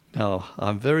Oh,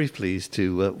 I'm very pleased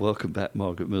to welcome back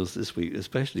Margaret Mills this week,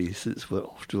 especially since we're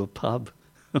off to a pub.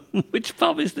 Which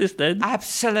pub is this then?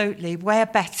 Absolutely, where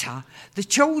better? The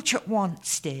George at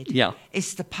Wanstead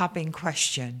is the pub in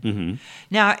question. Mm-hmm.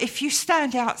 Now, if you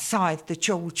stand outside the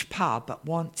George pub at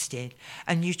Wanstead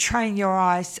and you train your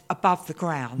eyes above the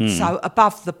ground, so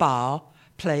above the bar,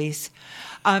 please,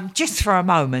 just for a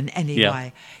moment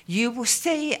anyway, you will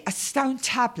see a stone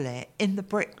tablet in the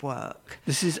brickwork.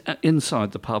 This is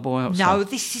inside the pub or outside? No,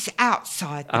 this is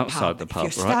outside the pub. Outside the pub,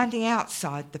 If you're standing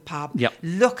outside the pub,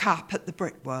 look up at the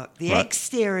brickwork, the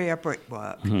exterior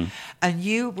brickwork, and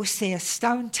you will see a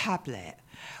stone tablet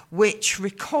which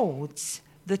records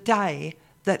the day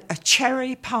that a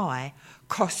cherry pie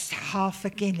cost half a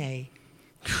guinea.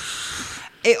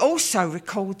 It also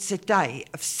records a date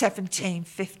of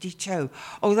 1752,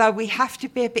 although we have to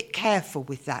be a bit careful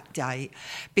with that date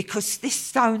because this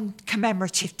stone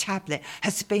commemorative tablet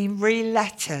has been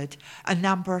relettered a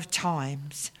number of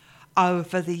times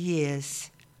over the years.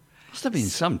 Must have been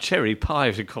some cherry pie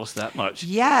to cost that much.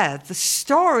 Yeah, the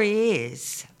story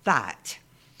is that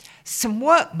some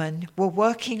workmen were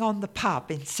working on the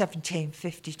pub in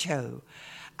 1752.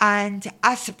 And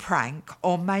as a prank,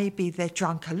 or maybe they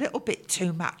drunk a little bit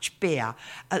too much beer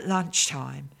at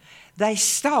lunchtime, they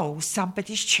stole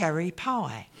somebody's cherry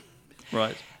pie.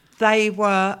 Right. They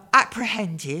were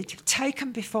apprehended,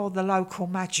 taken before the local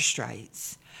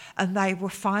magistrates, and they were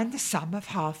fined the sum of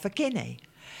half a guinea.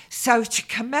 So to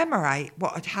commemorate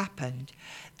what had happened,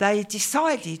 they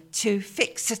decided to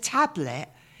fix a tablet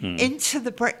into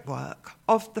the brickwork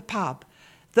of the pub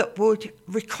that would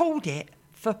record it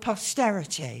for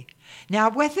posterity. Now,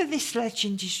 whether this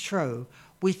legend is true,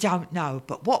 we don't know.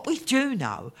 But what we do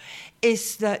know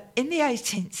is that in the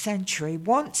 18th century,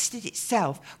 Wanstead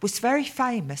itself was very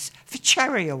famous for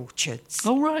cherry orchards.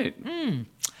 Oh, right. A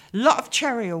lot of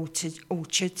cherry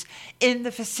orchards in the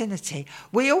vicinity.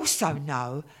 We also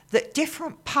know that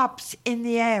different pubs in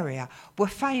the area were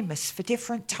famous for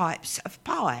different types of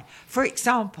pie. For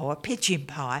example, a pigeon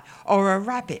pie or a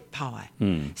rabbit pie.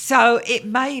 So it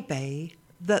may be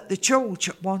that the George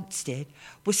at Wanstead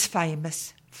was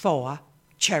famous for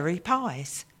cherry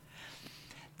pies.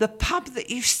 The pub that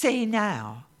you see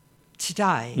now,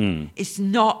 today, is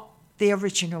not the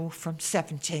original from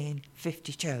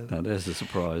 1752. Now, there's a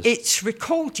surprise. It's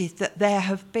recorded that there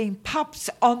have been pubs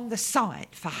on the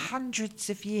site for hundreds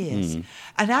of years.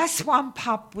 And as one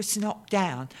pub was knocked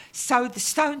down, so the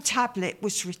stone tablet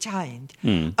was retained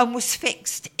and was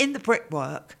fixed in the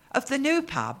brickwork of the new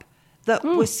pub that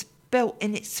was built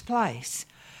in its place.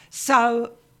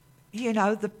 So, you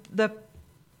know, the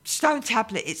stone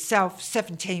tablet itself,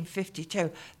 1752,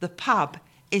 the pub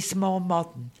is more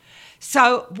modern.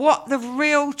 So what the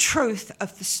real truth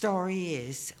of the story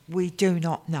is, we do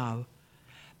not know.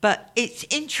 But it's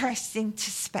interesting to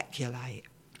speculate.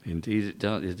 Indeed it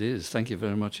does. It is. Thank you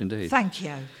very much indeed. Thank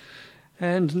you.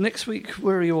 And next week,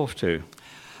 where are you off to?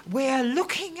 We're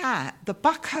looking at the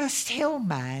Buckhurst Hill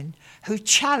man who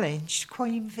challenged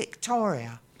Queen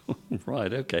Victoria.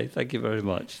 Right, okay. Thank you very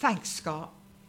much. Thanks, Scott.